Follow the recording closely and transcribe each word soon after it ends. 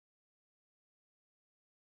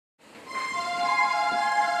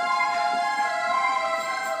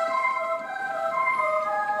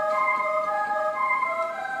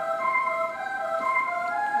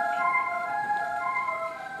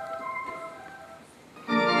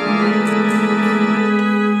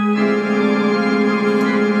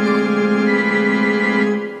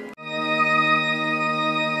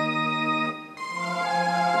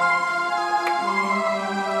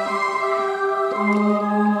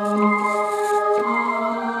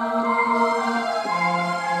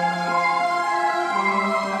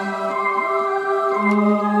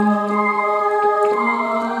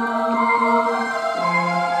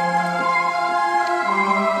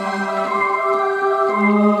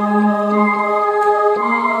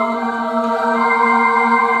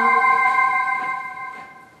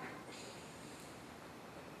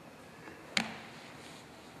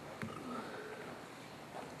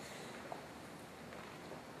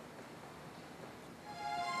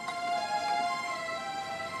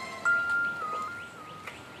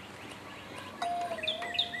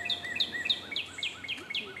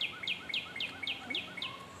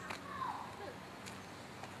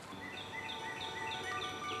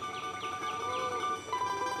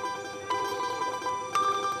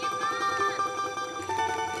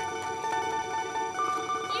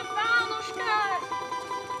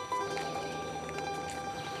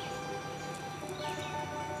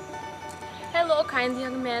Hello, kind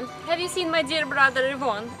young man. Have you seen my dear brother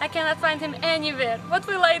Yvonne? I cannot find him anywhere. What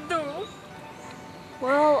will I do?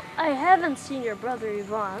 Well, I haven't seen your brother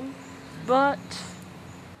Yvonne, but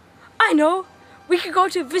I know! We could go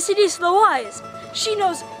to Vasilisa the Wise. She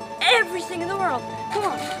knows everything in the world. Come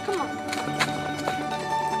on, come on.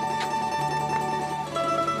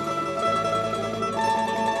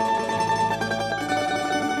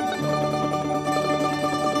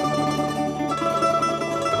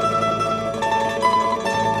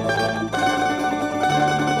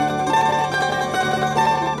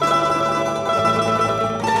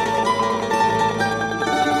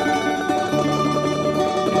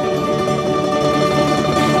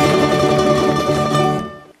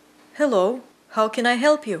 Hello, how can I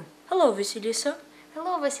help you? Hello, Vasilisa.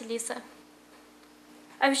 Hello, Vasilisa.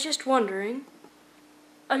 I was just wondering,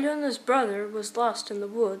 Alyona's brother was lost in the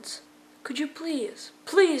woods. Could you please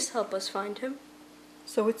help us find him?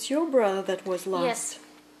 So it's your brother that was lost? Yes.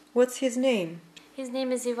 What's his name? His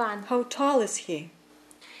name is Ivan. How tall is he?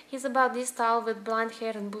 He's about this tall with blonde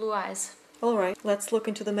hair and blue eyes. All right, let's look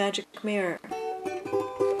into the magic mirror.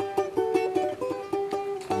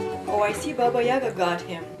 Oh, I see Baba Yaga got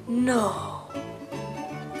him. No.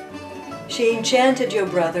 She enchanted your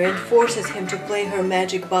brother and forces him to play her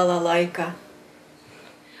magic balalaika.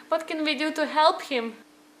 What can we do to help him?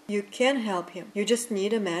 You can help him. You just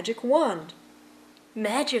need a magic wand.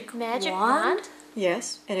 Magic wand?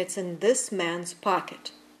 Yes, and it's in this man's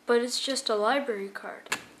pocket. But it's just a library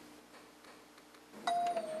card.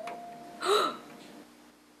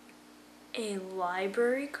 A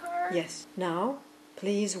library card? Yes. Now,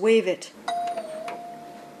 please wave it.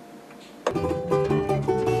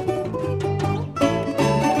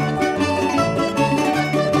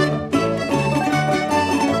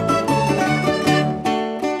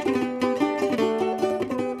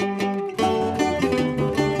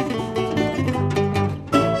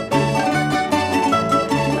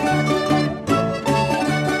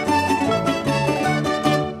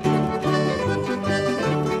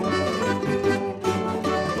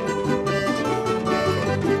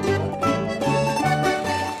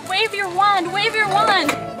 Wave your wand!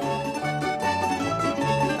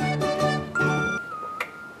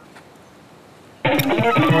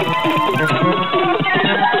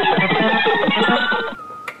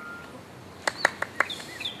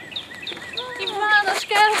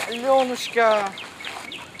 Ivanushka! Alenushka!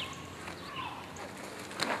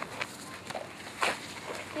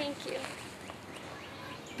 Thank you.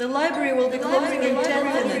 The library will be closing in 10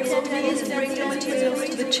 minutes. Please bring your materials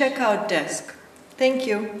to the checkout desk. Thank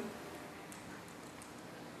you.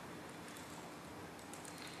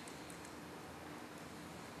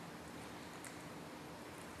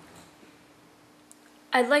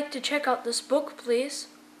 I'd like to check out this book, please.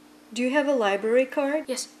 Do you have a library card?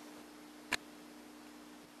 Yes.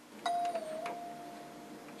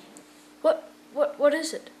 What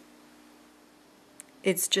is it?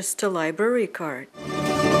 It's just a library card.